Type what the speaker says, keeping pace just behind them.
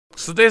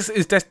So this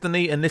is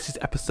Destiny, and this is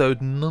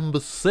episode number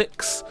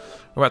 6.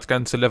 We're about to go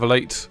into level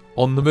 8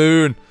 on the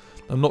moon.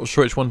 I'm not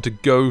sure which one to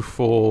go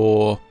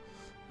for.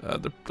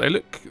 They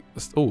look...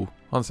 Oh,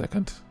 1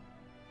 second.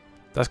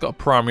 That's got a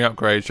primary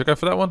upgrade. Should I go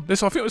for that one? I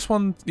think this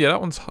one... Yeah,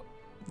 that one's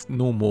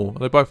normal.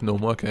 They're both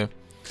normal, okay.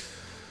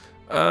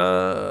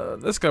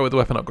 Let's go with the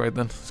weapon upgrade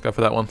then. Let's go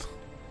for that one.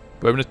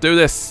 Boom, let's do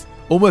this.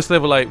 Almost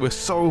level 8. We're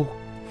so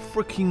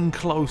freaking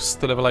close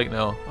to level 8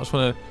 now. I just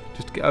want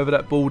to get over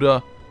that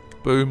border.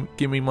 Boom,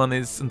 give me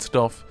monies and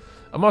stuff.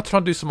 I might try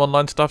and do some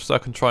online stuff so I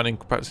can try and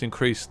perhaps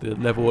increase the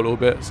level a little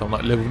bit. So I'm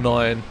like level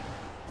 9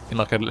 in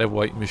like a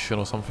level 8 mission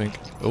or something.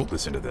 Oh,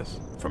 listen to this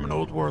from an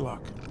old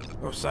warlock,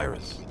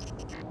 Osiris.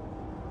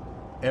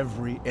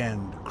 Every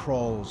end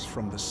crawls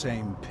from the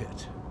same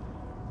pit,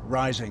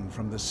 rising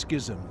from the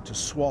schism to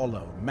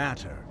swallow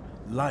matter,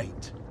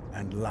 light,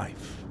 and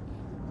life.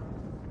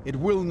 It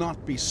will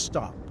not be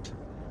stopped,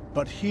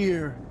 but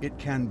here it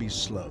can be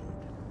slowed.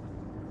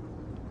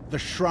 The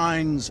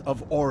shrines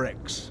of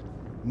Oryx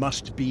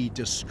must be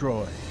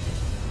destroyed.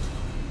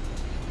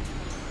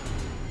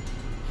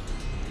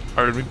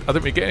 I didn't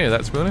really get any of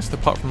that, to be honest,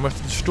 apart from we have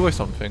to destroy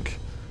something.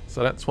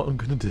 So that's what I'm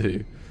going to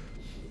do.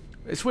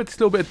 It's with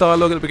still a bit of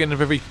dialogue at the beginning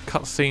of every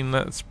cutscene.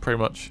 That's pretty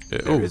much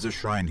it. There is a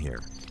shrine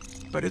here,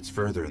 but it's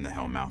further in the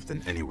Hellmouth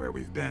than anywhere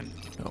we've been.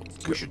 Oh,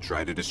 we should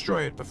try to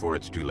destroy it before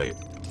it's too late.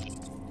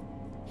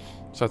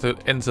 So I have to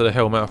enter the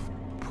Hellmouth.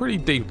 Pretty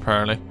deep,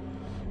 apparently.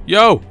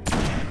 Yo!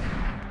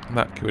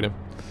 That killed him.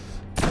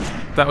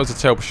 That was a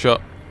terrible shot.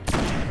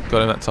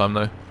 Got him that time,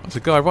 though. There's a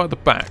guy right at the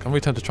back. I'm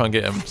returning to try and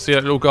get him. See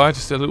that little guy?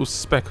 Just a little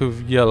speck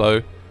of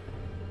yellow.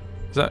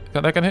 Is that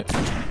gonna hit?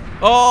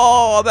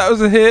 Oh, that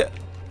was a hit.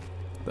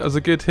 That was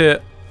a good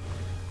hit.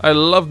 I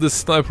love this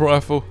sniper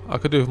rifle. I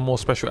could do with more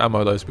special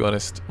ammo, though, to be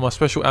honest. My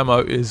special ammo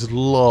is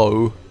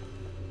low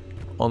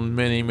on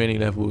many, many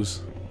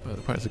levels. But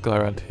apparently there's a guy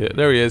around here.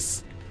 There he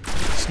is.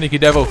 Sneaky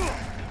devil.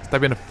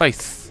 Stab you in the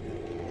face.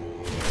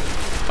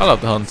 I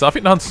love the hunter. I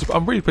think the hunters.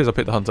 I'm really pleased I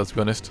picked the hunter, to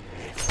be honest.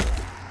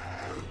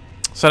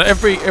 So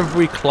every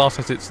class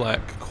has its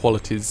like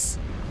qualities,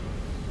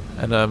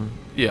 and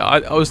yeah,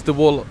 I was the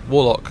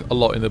warlock a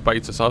lot in the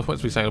beta, so I was meant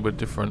to be saying a little bit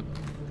different.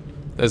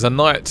 There's a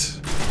knight.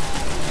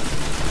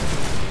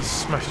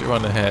 Smashed it right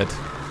in the head.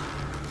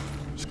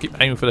 Just keep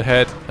aiming for the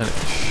head, and it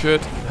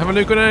should have a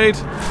new grenade.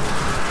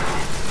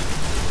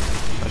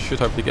 I should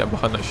hopefully get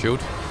behind that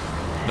shield.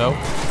 No,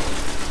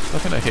 I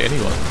don't think they hit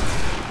anyone.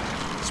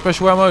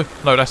 Special ammo?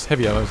 No, that's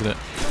heavy ammo, isn't it?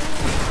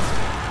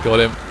 Got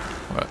him.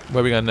 Right,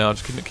 where are we going now?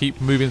 Just gonna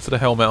keep moving to the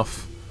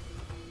Hellmouth.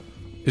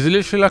 Is it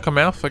literally like a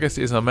mouth? I guess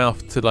it is a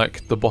mouth to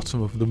like the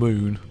bottom of the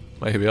moon.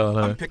 Maybe, I don't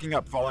know. I'm picking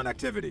up fallen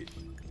activity.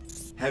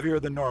 Heavier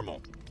than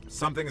normal.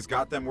 Something's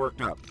got them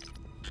worked up.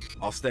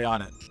 I'll stay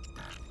on it.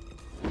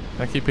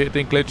 Thank you, Peter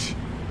Dinklage.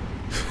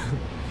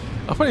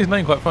 I find his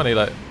name quite funny,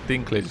 like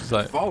Dinklage. It's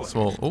like fallen.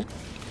 Small. Oh,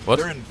 what?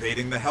 They're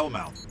invading the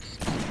Hellmouth.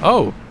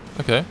 Oh,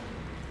 okay.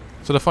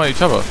 So they fight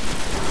each other.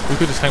 We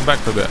could just hang back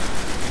for a bit.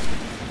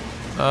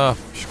 Ah,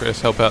 screw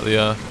us, help out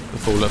the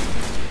fallen.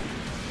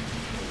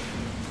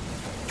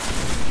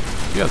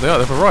 Yeah,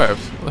 they've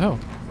arrived. What the hell?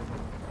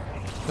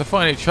 They're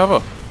fighting each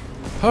other.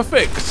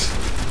 Perfect!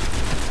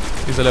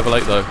 He's a level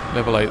 8 though.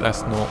 Level 8,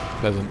 that's not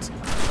pleasant.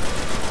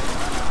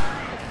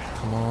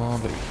 Come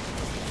on, baby.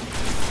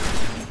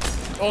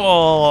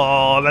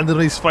 Oh, landed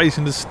on his face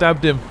and just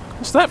stabbed him.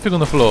 What's that thing on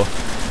the floor?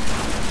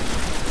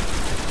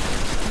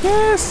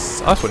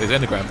 Yes! That's what it is,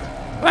 enneagram.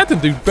 That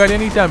didn't do barely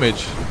any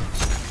damage.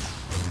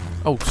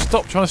 Oh,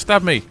 stop trying to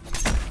stab me.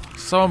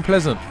 So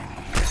unpleasant.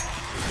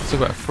 It's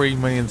about 3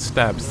 million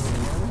stabs.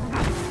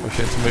 Oh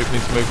shit, need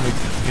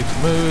to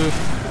move.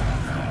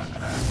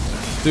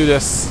 Do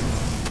this.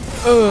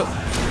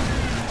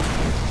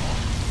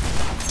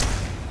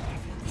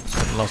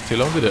 Didn't last too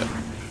long, did it?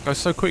 Goes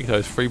so quick,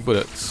 those 3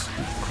 bullets.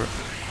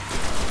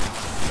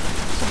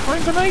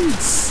 Fire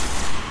grenades!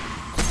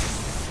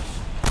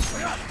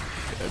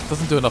 It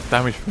doesn't do enough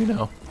damage for me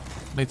now.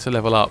 I need to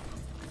level up.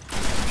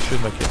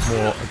 Should make it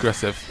more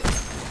aggressive.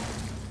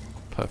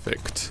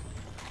 Perfect.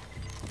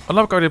 I've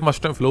upgraded my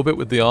strength a little bit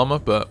with the armor,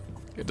 but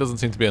it doesn't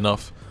seem to be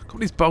enough.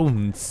 Got these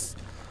bones.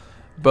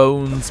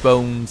 Bones,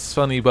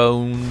 funny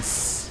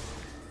bones.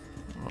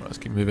 Alright, let's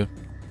keep moving.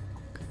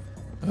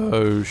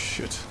 Oh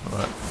shit.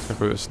 Alright, let's go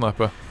for a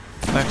sniper.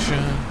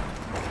 Action.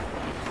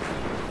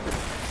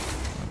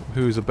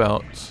 Who's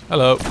about?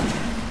 Hello.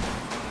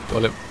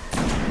 Got him.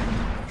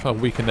 Try to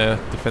weaken their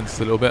defenses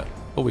a little bit.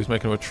 Always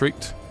making a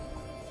retreat.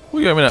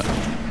 What are you aiming at?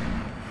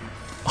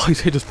 Oh,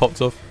 his head just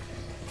popped off.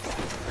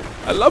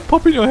 I love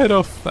popping your head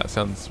off. That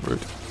sounds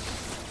rude.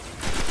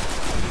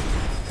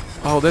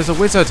 Oh, there's a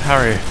wizard,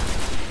 Harry.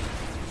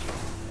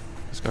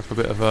 Let's go for a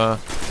bit of a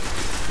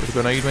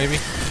grenade, maybe.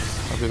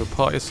 A bit of a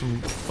party.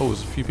 Oh,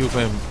 there's a few people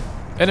playing.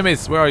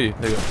 Enemies, where are you?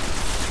 There you go.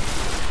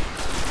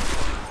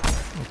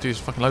 Oh, dude, there's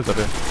fucking loads up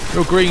here.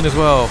 You're green as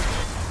well.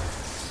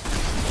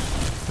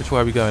 Which way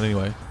are we going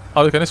anyway?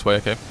 Oh, we're going this way.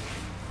 Okay.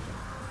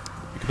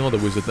 Ignore the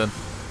wizard then.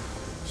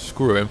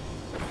 Screw him.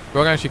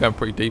 We're actually going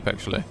pretty deep,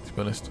 actually, to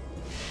be honest.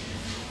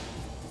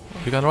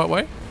 Are we going the right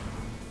way?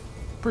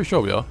 Pretty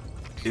sure we are.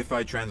 If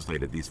I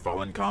translated these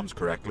fallen comms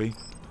correctly,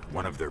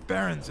 one of their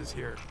barons is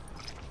here.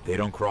 They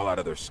don't crawl out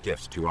of their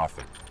skiffs too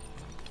often.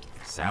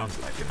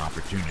 Sounds like an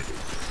opportunity.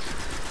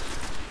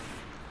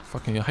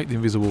 Fucking, I hate the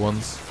invisible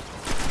ones.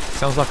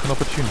 Sounds like an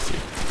opportunity.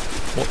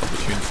 What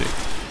opportunity?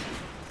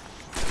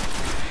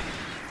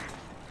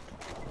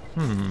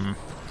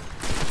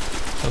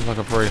 Sounds like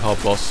a very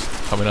hard boss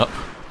coming up,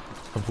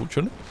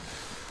 unfortunately.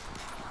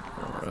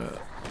 Alright.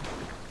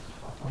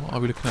 What are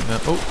we looking at now?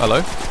 Oh,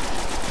 hello.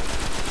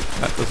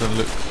 That doesn't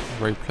look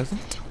very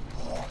pleasant.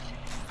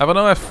 Have a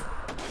knife!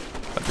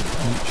 That did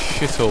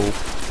shit all.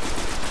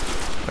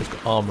 Oh, he's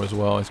got armour as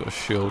well, he's got a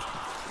shield.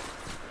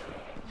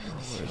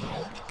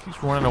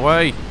 Keeps running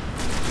away.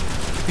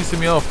 Pissing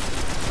me off.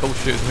 Oh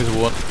shit, it's an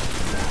invisible one.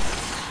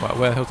 Right,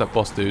 where the hell's that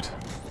boss dude?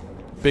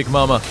 Big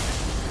Mama.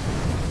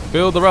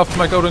 Build the raft to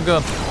my golden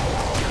gun.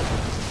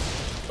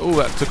 Oh,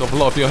 that took off a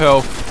lot of your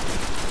health.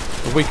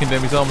 I weakened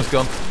him, his armor's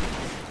gone.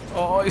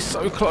 Oh, he's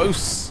so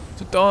close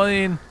to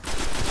dying.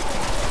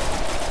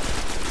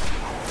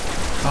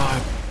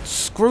 Ah,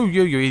 screw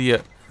you, you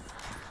idiot.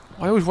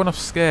 I always run off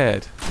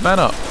scared. Man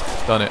up.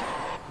 Done it.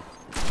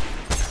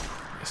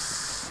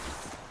 Yes.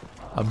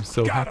 I'm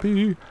so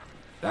happy.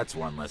 That's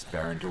one less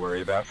baron to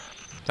worry about.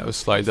 That was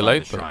slightly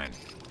delayed, but... Shrine.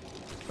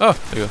 Oh,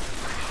 there you go.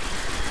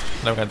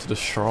 Now we're going to the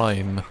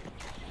shrine.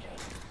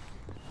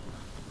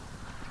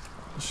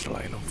 The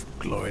shrine of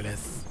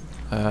gloriness.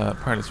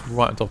 Apparently it's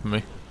right on top of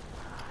me.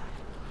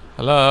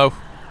 Hello?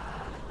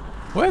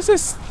 Where's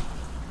this?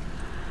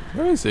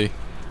 Where is he?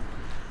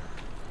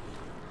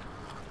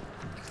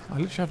 I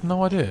literally have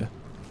no idea.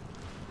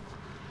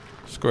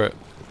 Screw it.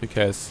 Who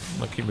cares? I'm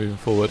gonna keep moving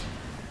forward.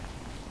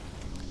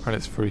 Apparently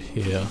it's through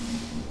here.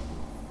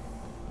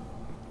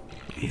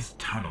 These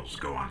tunnels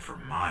go on for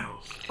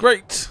miles.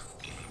 Great!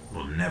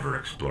 We'll never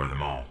explore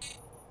them all.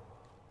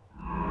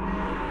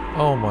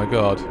 Oh my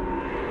god.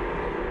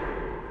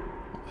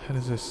 What the hell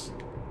is this?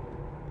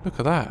 Look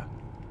at that.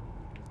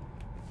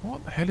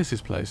 What the hell is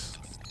this place?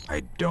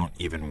 I don't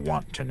even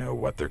want to know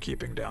what they're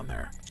keeping down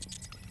there.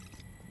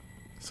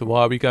 So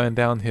why are we going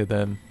down here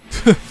then?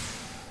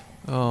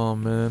 Oh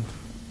man.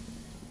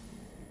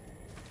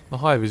 The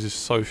hive is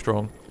just so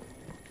strong.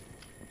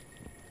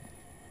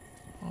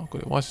 Oh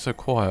god, why is it so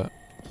quiet?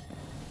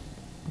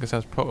 I guess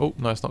that's oh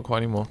no, it's not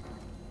quiet anymore.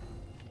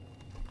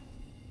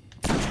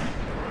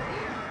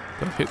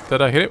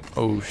 Did I hit it?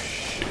 Oh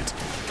shit.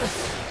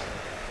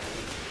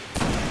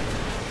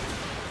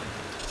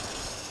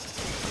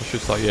 It's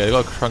just like, yeah, you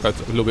gotta try and go a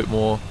little bit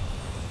more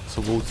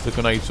towards the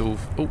grenade sort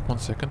of. Oh, 1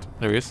 second.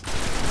 There he is.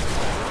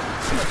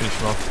 Let's finish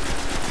him off.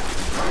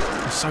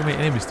 There's so many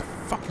enemies to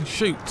fucking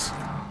shoot.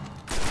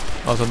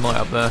 Oh, there's a knight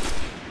up there.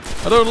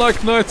 I don't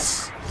like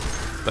knights.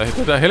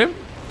 Did I hit him?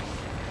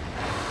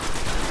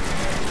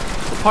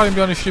 Stop hiding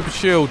behind your stupid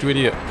shield, you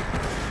idiot.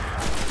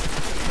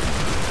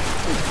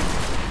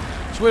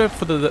 It's weird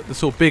for the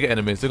sort of bigger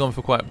enemies. They're gone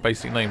for quite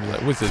basic names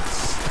like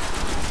wizards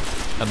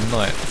and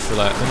knights. So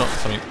like they're not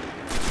something.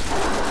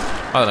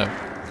 I don't know.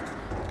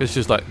 It's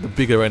just like the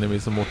bigger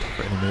enemies, the more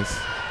tougher enemies.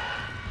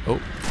 Oh,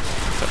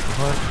 step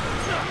behind.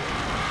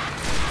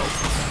 Oh,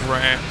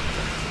 crap.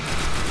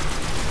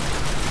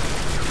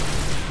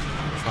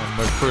 Try and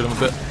move through them a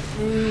bit.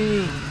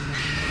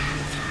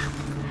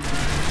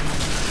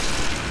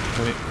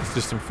 It's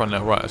just in front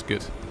now. Right, that's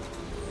good.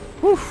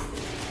 Whew.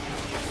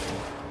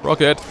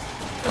 Rocket.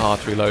 Ah,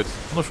 to reload.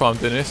 I'm not sure I'm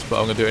doing this, but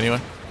I'm going to do it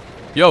anyway.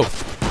 Yo!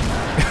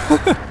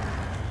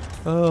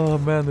 Oh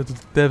man, there's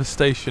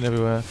devastation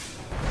everywhere.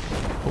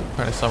 Oh,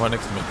 apparently there's someone right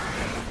next to me.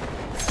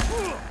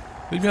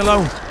 Leave me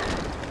alone!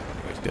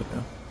 He's dead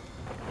now.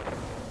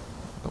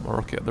 Got my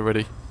rocket at the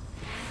ready.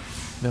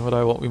 Never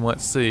know what we might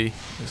see.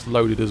 It's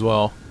loaded as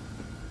well.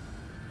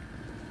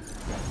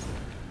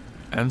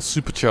 And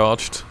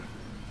supercharged.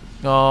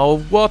 Oh,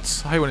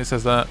 what? I hate when it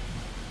says that.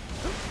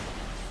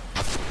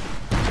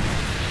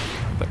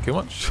 Did that kill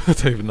much? I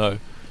don't even know.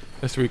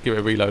 Let's give it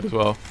a reload as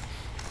well.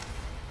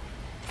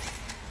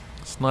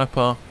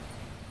 Sniper.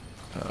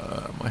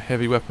 My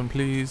heavy weapon,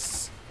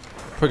 please.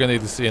 Probably gonna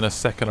need to see in a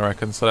second, I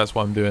reckon, so that's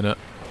why I'm doing it.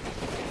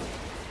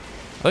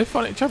 Are they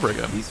fighting each other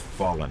again? These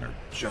fallen are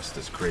just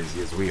as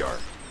crazy as we are.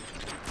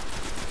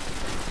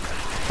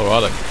 Or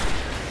are they?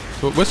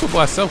 So we're still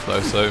by ourselves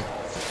though, so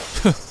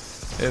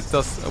it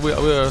does.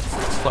 We're a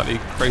slightly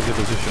crazy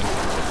position.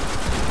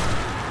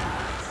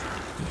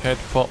 Head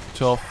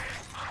popped off.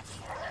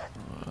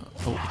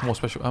 Oh, more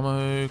special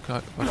ammo. I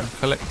can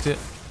collect it.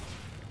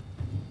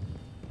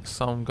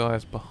 Some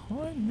guys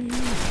behind me.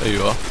 There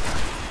you are.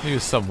 He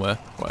was somewhere.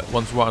 Right,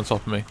 one's right on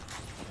top of me.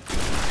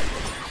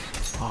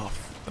 Oh,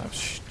 that was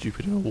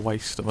stupid and a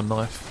waste of a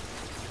knife.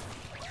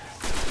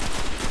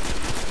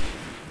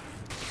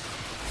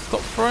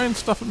 Stop throwing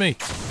stuff at me,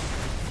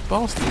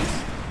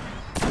 bastards.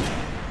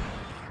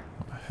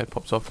 My head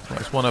pops off. Right,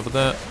 there's one over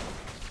there.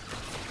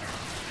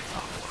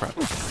 Oh crap!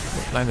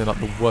 Landed like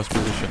the worst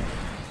position.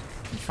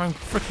 You're throwing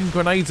freaking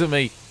grenades at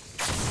me.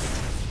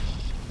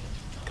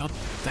 God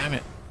damn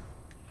it!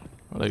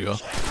 Oh, there you are.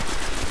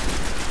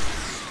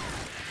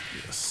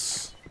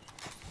 Yes.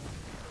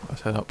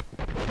 Let's head up.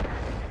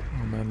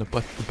 man, the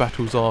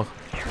battles are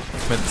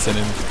commencing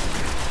in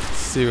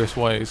serious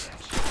ways.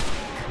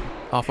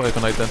 Halfway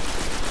grenade then.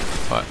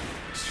 Right,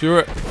 sure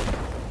it.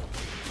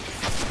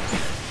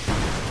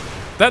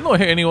 That not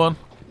hit anyone?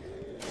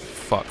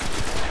 Fuck.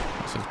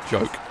 That's a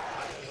joke.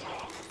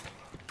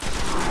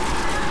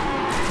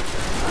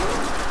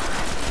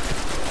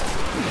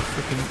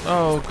 Freaking,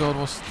 oh god,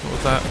 what was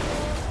that?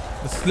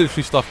 There's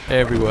literally stuff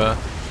everywhere.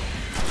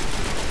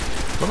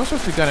 Where am I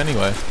supposed to be going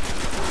anyway? I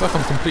feel like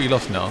I'm completely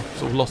lost now.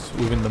 Sort of lost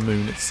within the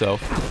moon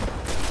itself.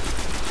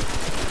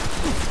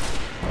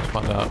 Let's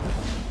find out.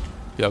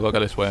 Yeah, I've got to go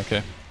this way,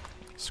 okay.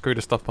 Screw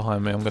the stuff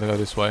behind me, I'm going to go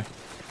this way.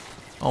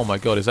 Oh my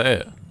god, is that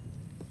it?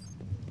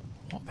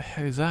 What the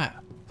hell is that?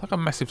 It's like a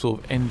massive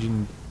sort of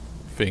engine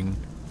thing.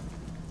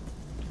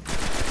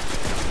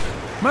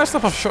 The amount of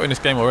stuff I've shot in this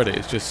game already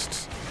is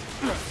just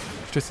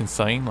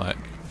insane, like.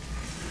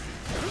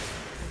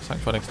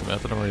 Something right next to me, I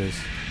don't know where it is.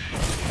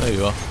 There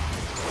you are.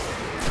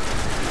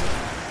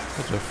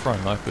 That's a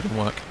throwing knife, but it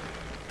didn't work.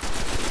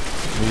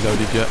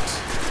 Reloaded yet.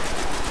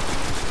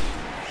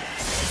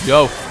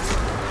 Yo! Oh,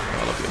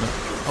 I love getting it.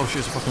 Oh shit,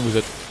 it's a fucking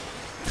wizard.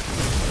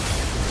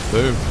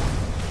 Boom.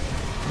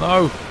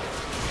 No!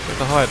 Get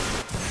to hide.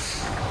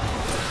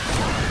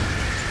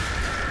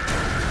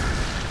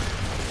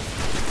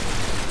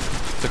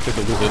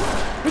 Particularly the wizard.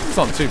 Wizards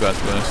aren't too bad,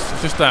 to be honest.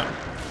 It's just that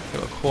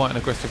they've got quite an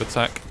aggressive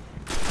attack.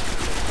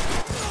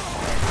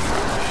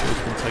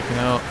 Shield's been taken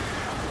out.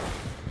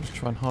 Just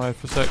try and hide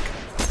for a sec.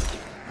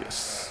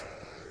 Yes.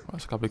 Right,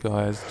 there's a couple of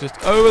guys just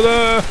over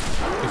there!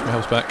 Gives my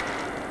health back.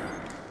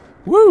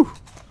 Woo!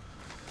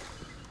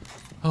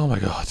 Oh my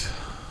god.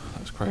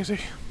 That was crazy.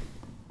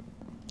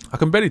 I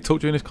can barely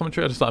talk during this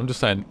commentary. I'm just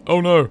saying,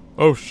 oh no!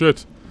 Oh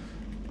shit!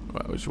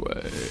 Right, which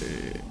way?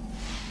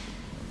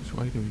 Which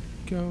way do we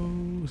go?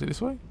 Is it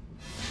this way?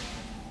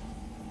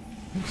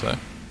 I think so.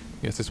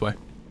 Yes, this way.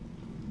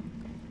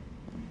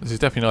 This is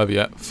definitely not over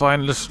yet.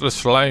 Find the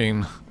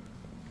shrine.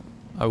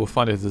 I will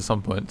find it at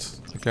some point.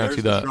 I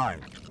guarantee that.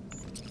 Shrine.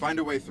 Find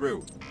a way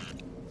through.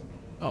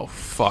 Oh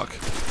fuck.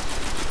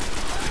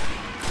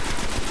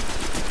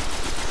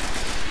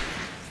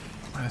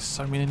 There's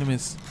so many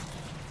enemies.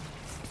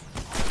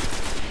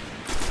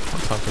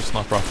 One time for a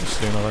sniper rifle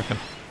soon, I reckon.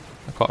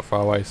 They're quite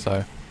far away,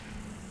 so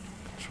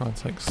try and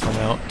take some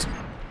out.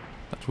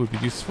 That would be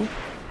useful.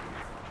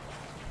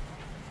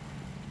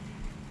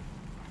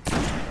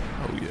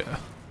 Oh yeah.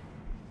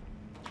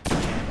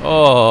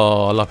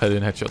 Oh, I love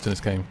doing headshots in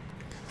this game.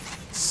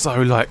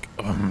 So like,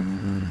 if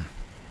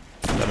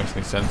that makes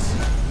any sense.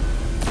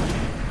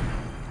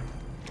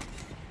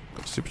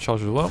 Got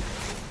supercharger as well.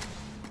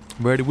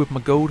 Ready with my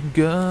golden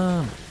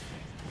gun.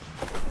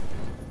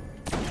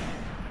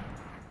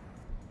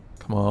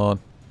 Come on.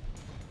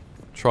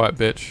 Try it,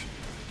 bitch.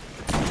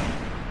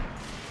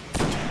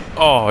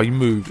 Oh, he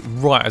moved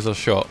right as I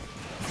shot.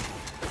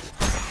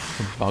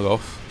 Bug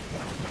off.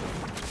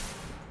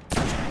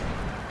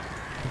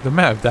 The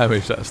amount of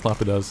damage that a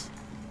sniper does.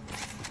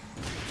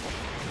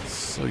 It's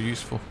so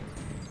useful.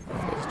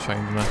 I've got to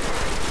change now.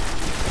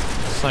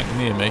 Something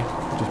near me,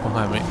 just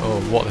behind me.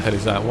 Oh, what the hell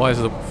is that? Why is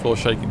the floor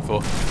shaking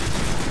for?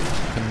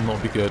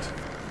 Cannot be good.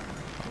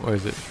 Where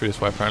is it? Through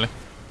this way, apparently.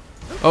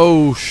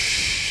 Oh,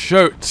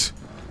 shoot!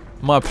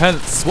 My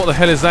pants! What the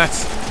hell is that?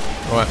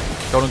 Alright,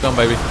 golden gun,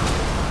 baby.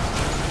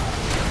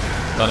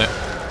 Done it.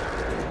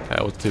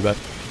 That wasn't too bad.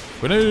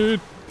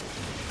 Grenade!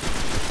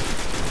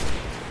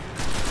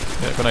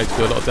 Yeah, grenades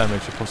do a lot of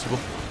damage if possible.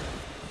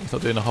 He's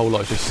not doing a whole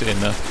lot, just sitting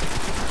there.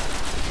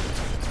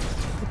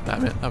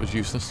 Damn it, that was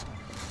useless.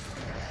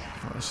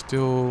 Right,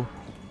 still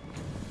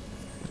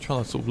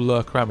trying to sort of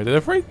lurk around me. They're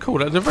very cool.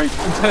 They're very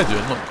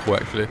intelligent. Not cool,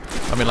 actually.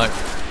 I mean, like,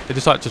 they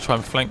just like to try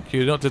and flank you.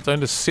 They don't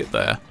just sit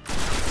there.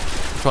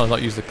 They're trying to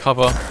like use the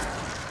cover.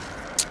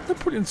 They're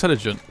pretty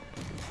intelligent.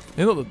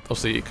 They're not that,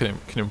 obviously it can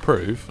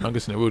improve, and I'm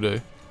guessing it will do.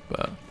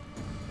 But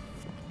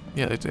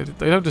yeah,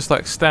 they don't just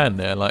like stand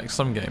there like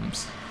some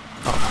games.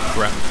 Oh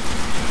crap!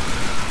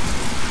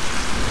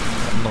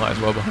 That knight as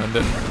well behind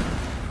it.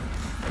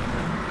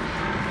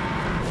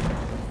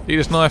 Eat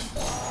this knife.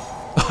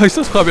 Oh, he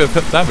does quite a bit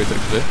of damage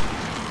actually.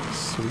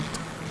 Sweet.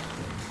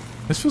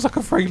 This feels like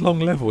a very long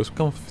level. It's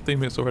gone for 15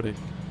 minutes already.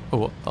 Oh,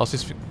 what? I was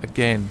just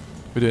again.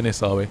 We're doing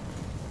this, are we?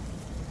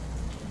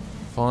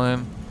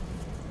 Fine.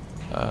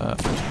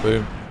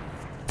 Boom.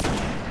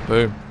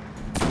 Boom.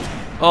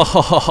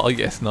 Oh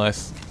yes,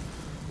 nice.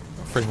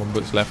 3 more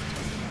bullets left.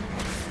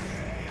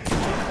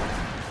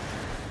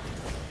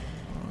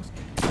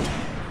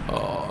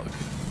 Oh,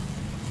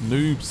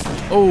 noobs.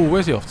 Oh,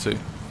 where's he off to?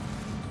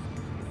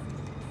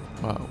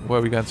 Right, where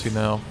are we going to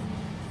now?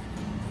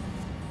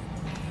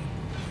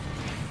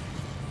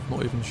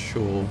 Not even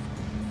sure.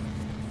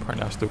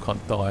 Apparently I still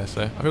can't die,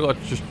 so I think I'll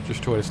just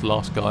destroy this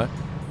last guy.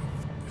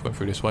 If went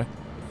through this way.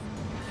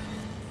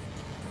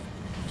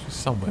 He's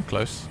somewhere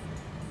close.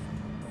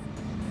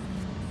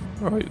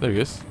 Alright, there he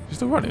is. He's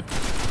still running.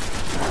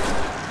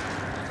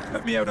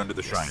 Let me out under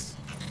the shrine.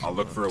 I'll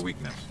look for a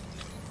weakness.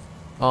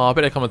 Oh, I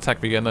bet they come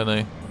attack me again, don't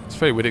they? It's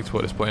very predictable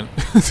at this point.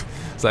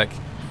 It's like,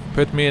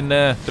 put me in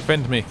there,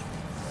 defend me.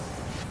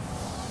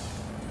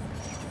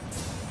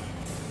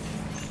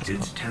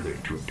 It's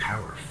tethered to a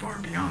tower far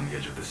beyond the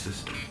edge of the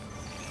system.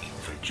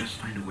 If I just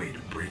find a way to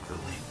break the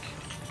link.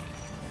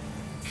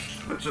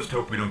 Let's just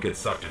hope we don't get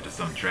sucked into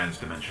some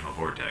trans-dimensional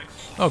vortex.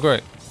 Oh,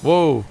 great.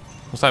 Whoa.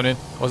 What's happening?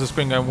 Why's the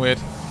screen going weird?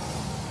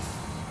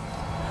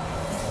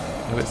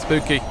 A bit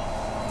spooky.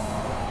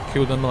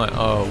 Kill the knight.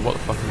 Oh, what the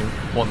fuck is it?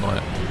 What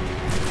knight?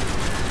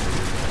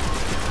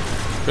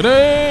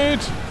 Grenade!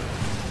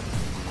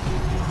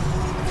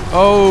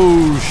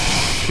 Oh,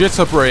 shit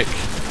a brick.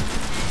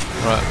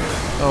 Right.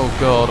 Oh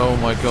god, oh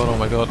my god, oh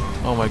my god,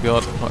 oh my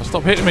god. Right,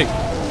 stop hitting me.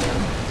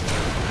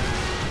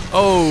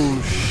 Oh,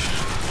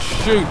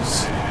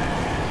 shoot.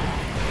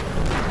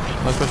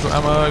 No special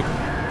ammo.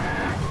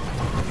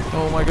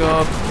 Oh my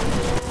god.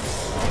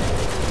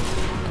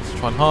 Let's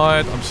try and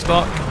hide. I'm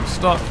stuck. I'm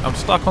stuck. I'm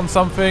stuck on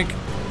something. I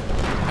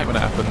hate when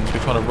that happens.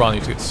 You're trying to run, you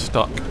just get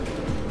stuck.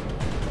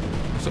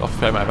 It's off a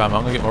fair amount of ammo.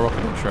 I'm going to get my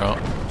rocket launcher out.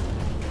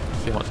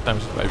 See how much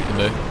damage this baby can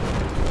do.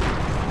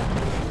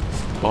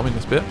 Bombing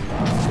this bit.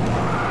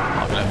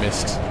 I think I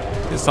missed.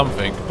 It's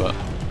something, but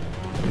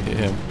let me hit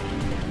him.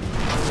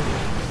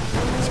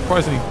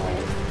 Surprisingly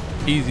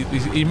easy.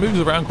 He moves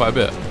around quite a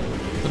bit.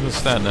 Doesn't just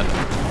stand there.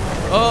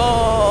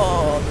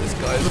 Oh, this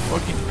guy is a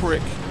fucking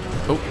prick.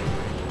 Oh.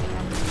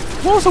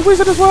 Oh, it's a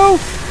wizard as well!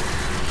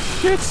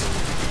 Shit!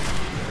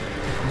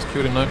 Almost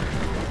killed him though.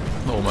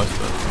 Not almost,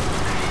 but...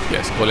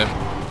 Yes, got him.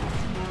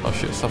 Oh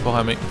shit, stuff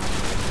behind me.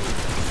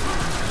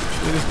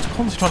 He's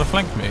constantly trying to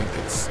flank me.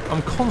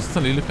 I'm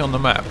constantly looking on the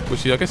map,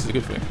 which I guess is a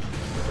good thing.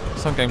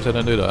 Some games they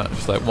don't do that,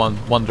 just like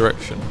one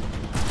direction.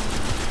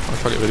 I'll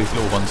try to get rid of these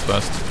little ones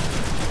first.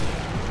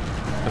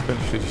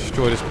 Eventually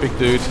destroy this big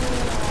dude.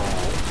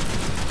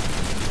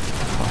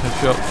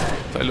 Headshot.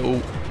 That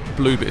little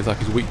blue bit is like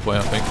his weak point,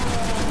 I think.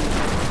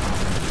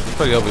 It's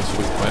pretty obvious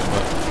weak point,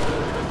 but...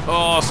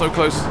 Oh, so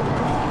close.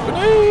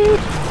 Grenade!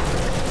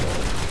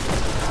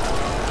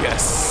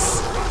 Yes!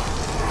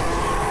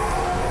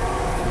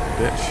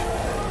 Bitch.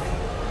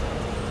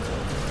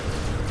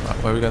 Right,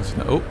 where are we going to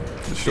now? Oh,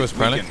 destroy us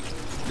apparently.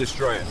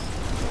 Destroy it.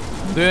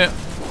 Do it.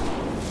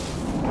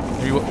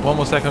 Give me 1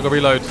 more second, I've got to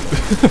reload.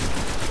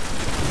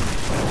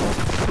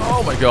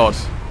 Oh my god.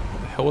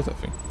 What the hell was that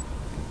thing?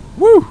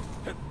 Woo!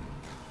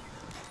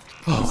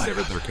 Oh,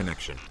 severed their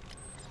connection.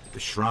 The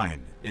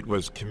shrine, it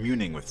was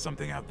communing with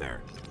something out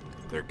there.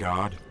 Their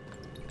god,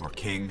 or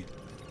king.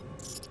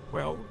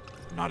 Well,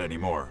 not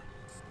anymore.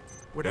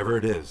 Whatever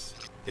it is,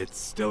 it's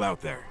still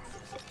out there.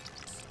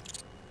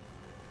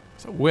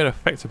 It's a weird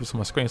effect to put on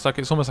my screen. It's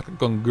almost like it's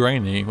gone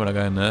grainy when I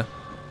go in there.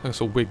 Like it's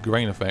a weird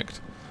grain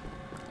effect.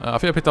 I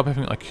think I picked up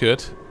everything I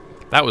could.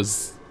 That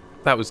was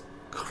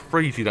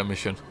crazy, that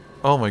mission.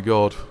 Oh my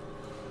god.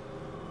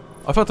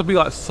 I felt to be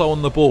like so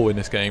on the ball in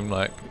this game.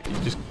 Like you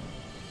just,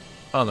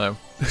 I don't know.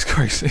 It's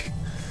crazy.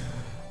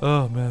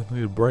 Oh man, I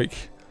need a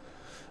break.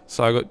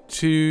 So I got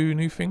 2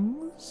 new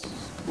things.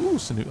 Ooh,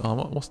 some new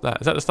armor. What's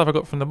that? Is that the stuff I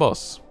got from the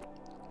boss?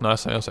 No,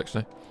 that's something else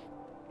actually.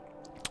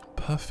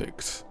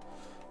 Perfect.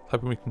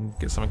 Hoping we can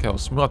get something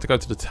else. We'll have to go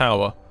to the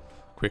tower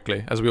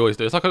quickly, as we always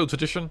do. It's like a little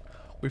tradition.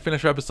 We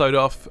finish our episode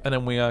off, and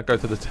then we go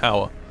to the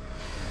tower.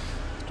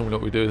 That's normally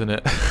what we do, isn't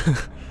it?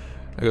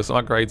 I got some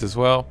upgrades as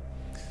well.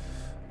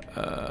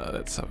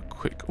 Let's have a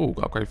quick... Oh,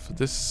 got upgrade for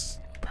this,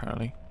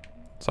 apparently.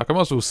 So I can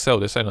might as well sell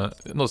this, ain't I?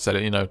 Not sell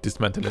it, you know,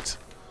 dismantle it.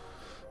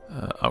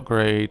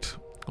 Upgrade.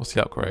 What's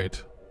the upgrade?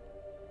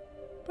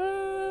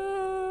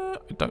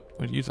 We don't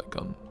really use that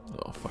gun.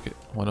 Oh, fuck it.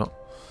 Why not?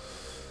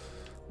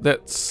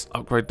 Let's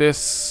upgrade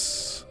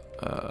this.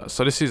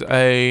 So this is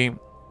a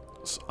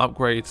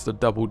upgrade to the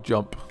double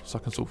jump, so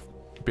I can sort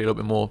of be a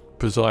little bit more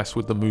precise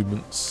with the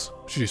movements,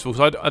 which is useful.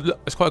 So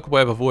it's quite a good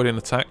way of avoiding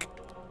attack.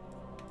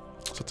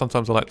 So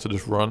sometimes I like to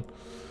just run.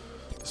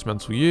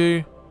 Dismantle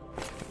you.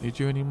 Don't need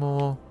you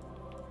anymore.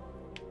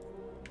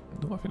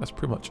 No, I think that's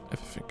pretty much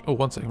everything. Oh,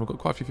 1 second. We've got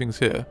quite a few things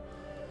here.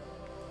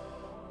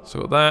 So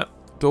I got that.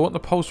 Do I want the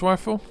pulse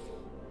rifle?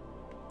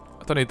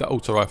 I don't need that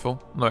auto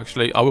rifle. No,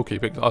 actually, I will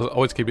keep it. I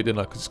always keep it in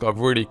there because it's got a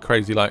really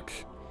crazy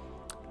like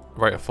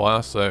rate of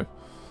fire. So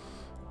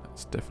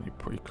that's definitely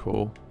pretty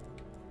cool.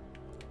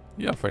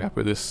 Yeah, I'm very happy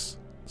with this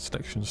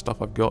selection of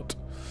stuff I've got.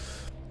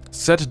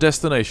 Set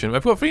destination.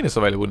 We've got Venus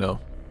available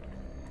now.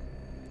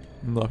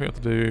 No, I think I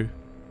have to do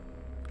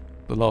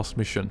the last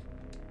mission.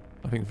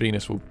 I think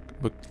Venus will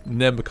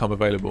then become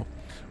available.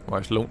 Right,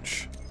 let's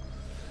launch.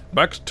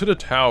 Back to the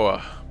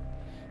tower.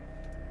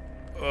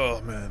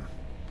 Oh man.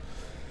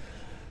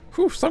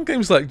 Whew, some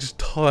games like just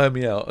tire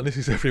me out, and this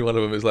is every one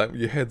of them. It's like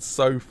your head's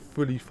so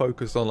fully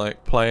focused on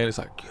like playing. It's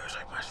like, yes,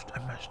 I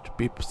must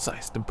be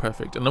precise and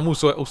perfect. And I'm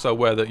also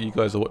aware that you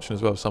guys are watching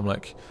as well. So I'm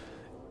like,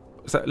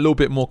 it's that little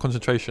bit more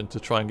concentration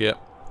to try and get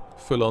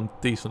full-on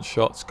decent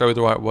shots, go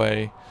the right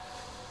way.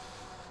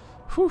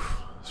 Whew,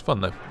 it's fun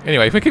though.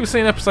 Anyway, if we keep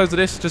seeing episodes of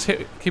this, just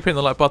keep hitting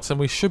the like button.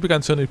 We should be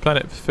going to a new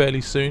planet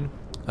fairly soon.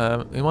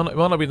 It might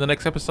not be the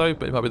next episode,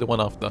 but it might be the one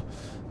after.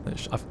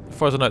 As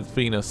far as I know, it's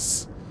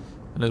Venus.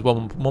 And there's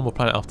one more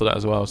planet after that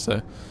as well.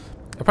 So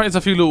apparently there's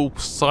a few little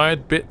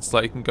side bits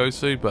that you can go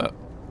to, but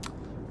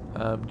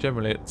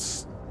generally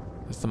it's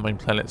It's the main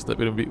planets that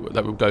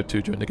we'll go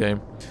to during the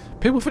game.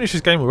 People finish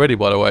this game already,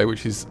 by the way,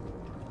 which is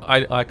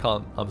I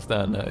can't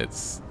understand that.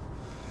 It's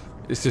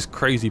just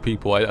crazy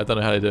people. I don't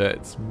know how they do it.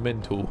 It's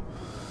mental.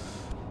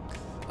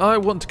 I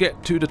want to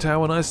get to the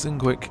tower nice and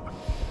quick.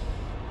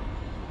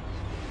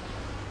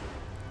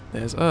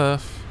 There's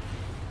Earth.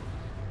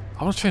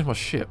 I want to change my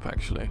ship,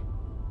 actually.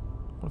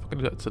 What if I can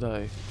do that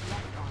today?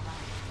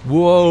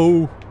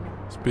 Whoa!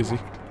 It's busy.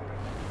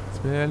 It's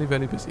very,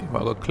 very busy. Right,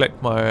 I've got to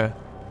collect my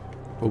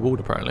reward,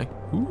 apparently.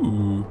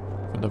 Ooh,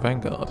 from the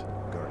Vanguard.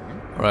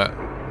 Right.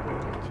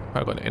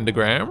 I've got an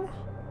endogram.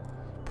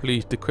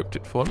 Please decrypt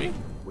it for me.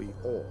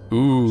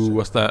 Ooh,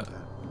 what's that?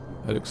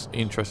 That looks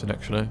interesting,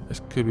 actually.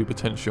 This could be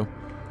potential.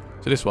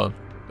 So this one.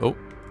 Oh.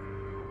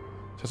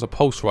 It has a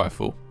pulse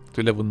rifle.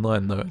 To level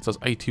 9, though. It does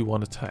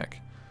 81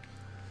 attack.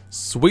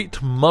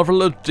 Sweet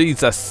mother of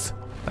Jesus.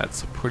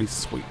 That's pretty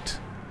sweet.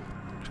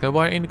 Should I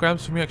buy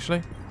engrams for me,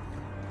 actually?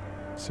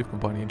 Let's see if we can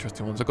buy any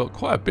interesting ones. I've got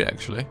quite a bit,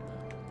 actually.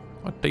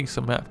 A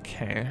decent amount of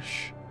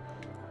cash.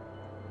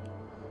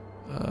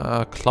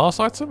 Class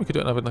item? We could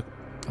do another.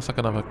 That's like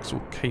another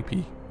sort of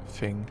capey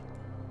thing.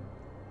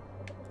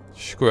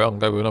 Screw it, I'll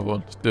go with another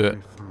one. Let's do it.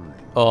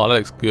 Oh, that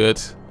looks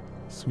good.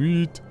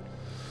 Sweet.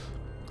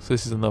 So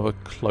this is another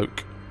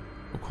cloak.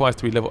 Requires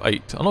to be level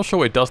 8. I'm not sure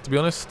what it does, to be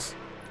honest.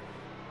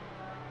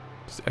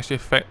 Does it actually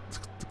affect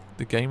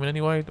the game in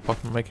any way? Apart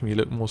from making me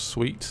look more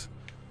sweet.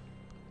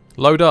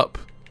 Load up.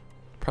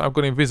 I've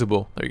got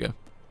invisible. There you go.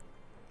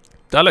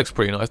 That looks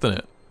pretty nice, doesn't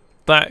it?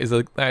 That is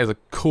a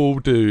cool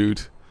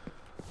dude.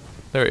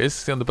 There it is.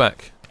 See on the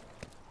back.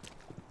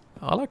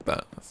 I like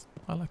that.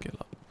 I like it a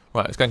lot.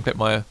 Right, let's go and collect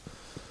my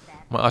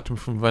item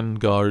from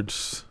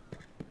Vanguards.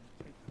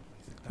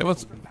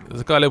 There's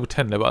a guy level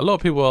 10 there, but a lot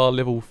of people are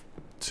level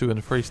 2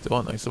 and 3 still,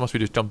 aren't they? So must be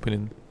just jumping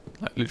in,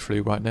 like,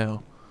 literally right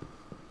now.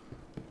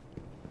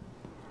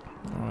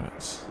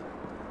 Alright.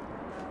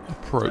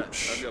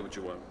 Approach. I know what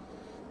you want.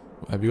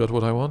 Have you got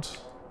what I want?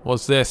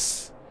 What's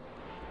this?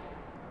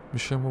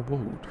 Mission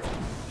reward.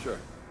 Sure.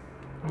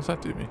 What does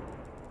that do me?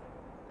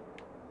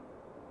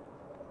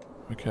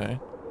 Okay.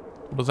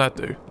 What does that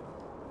do?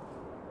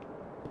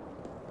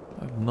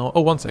 I have no.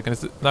 Oh, 1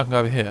 second. Now I can go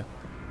over here.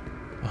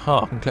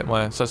 Aha! I can collect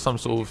my. So some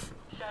sort of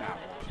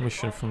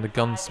permission from the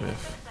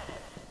gunsmith.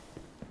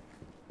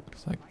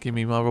 It's like, give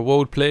me my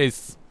reward,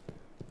 please.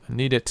 I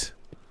need it.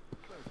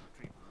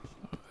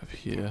 Over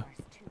here.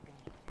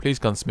 Please,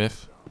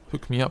 gunsmith.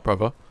 Hook me up,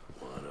 brother.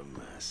 What a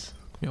mess.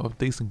 Hook me up with a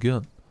decent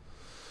gun.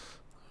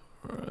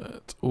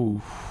 Right.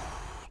 Ooh.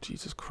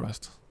 Jesus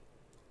Christ.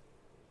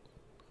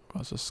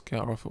 That's a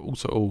scout rifle.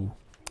 Also, oh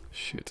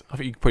shit. I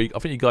think you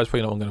guys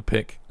probably know what I'm gonna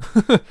pick.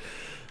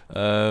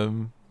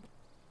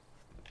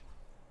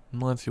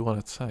 91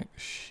 attack.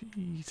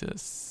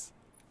 Jesus.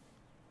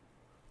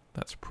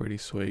 That's pretty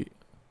sweet.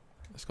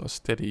 It's got a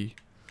steady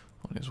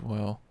on it as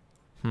well.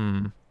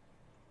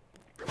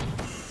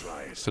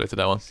 Selected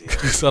that one.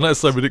 I know it's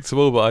so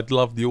predictable, but I'd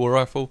love the auto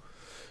rifle.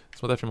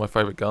 It's definitely my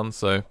favourite gun,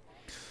 so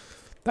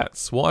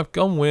that's what I've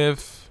gone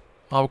with.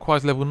 Oh,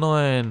 requires level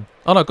 9.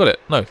 Oh no, got it.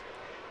 No.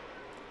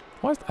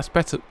 Why is that's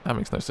better? That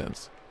makes no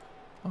sense.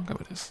 I'll go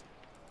with this.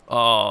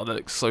 Oh, that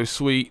looks so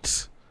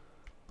sweet.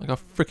 Like a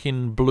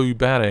freaking blue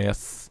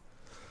badass.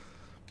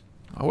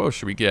 Oh, what else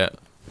should we get?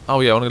 Oh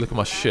yeah, I want to look at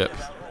my ship.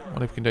 I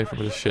wonder if we can do anything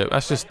with the ship.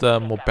 That's just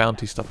more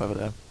bounty stuff over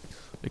there.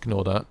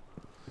 Ignore that.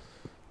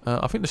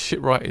 I think the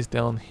shipwright is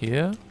down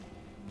here.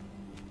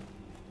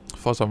 As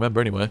far as I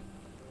remember anyway.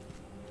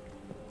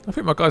 I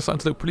think my guy's starting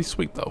to look pretty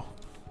sweet though.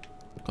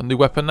 Got a new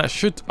weapon. That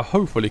should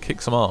hopefully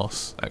kick some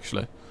ass,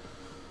 actually.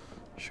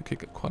 Should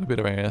kick quite a bit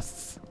of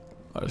ass.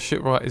 The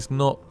shipwright is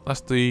not...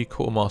 That's the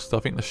quartermaster. I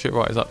think the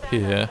shipwright is up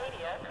here.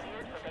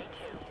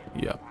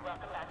 Yeah.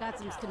 Got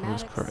some schematics. That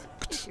was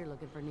correct. You're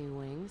looking for new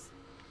wings.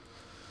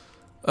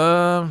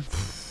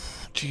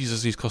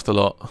 Jesus, these cost a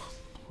lot.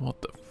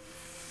 What the...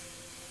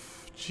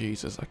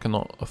 Jesus, I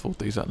cannot afford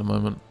these at the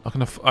moment.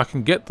 I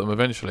can get them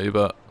eventually,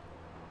 but...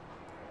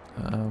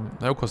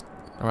 they all cost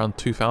around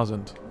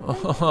 2,000.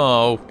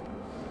 Oh...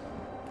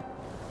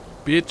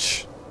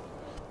 Bitch.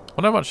 I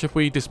wonder how much if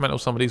we dismantle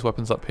some of these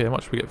weapons up here, how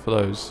much we get for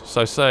those.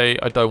 So say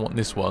I don't want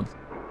this one.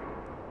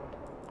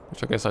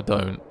 Which I guess I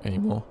don't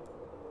anymore.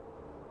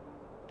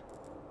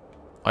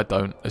 I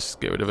don't. Let's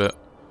get rid of it.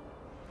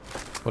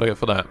 What do I get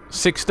for that?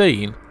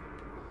 16?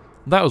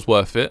 That was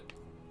worth it.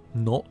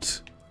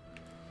 Not.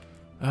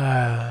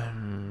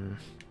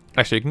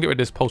 Actually, you can get rid of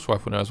this pulse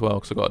rifle now as well,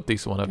 because I've got a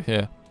decent one over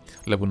here.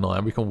 Level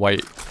 9. We can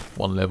wait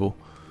 1 level.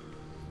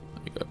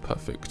 There you go.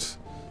 Perfect.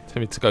 Tell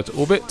me to go to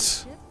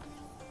orbit.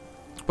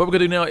 What we're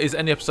going to do now is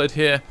end the episode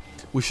here.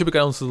 We should be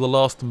going on to the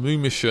last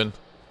moon mission.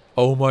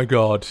 Oh my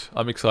god,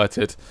 I'm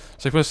excited.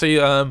 So if you want to see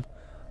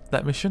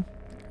that mission,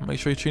 make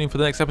sure you tune in for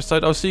the next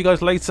episode. I'll see you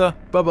guys later.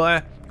 Bye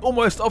bye.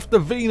 Almost off to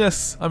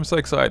Venus. I'm so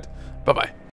excited. Bye bye.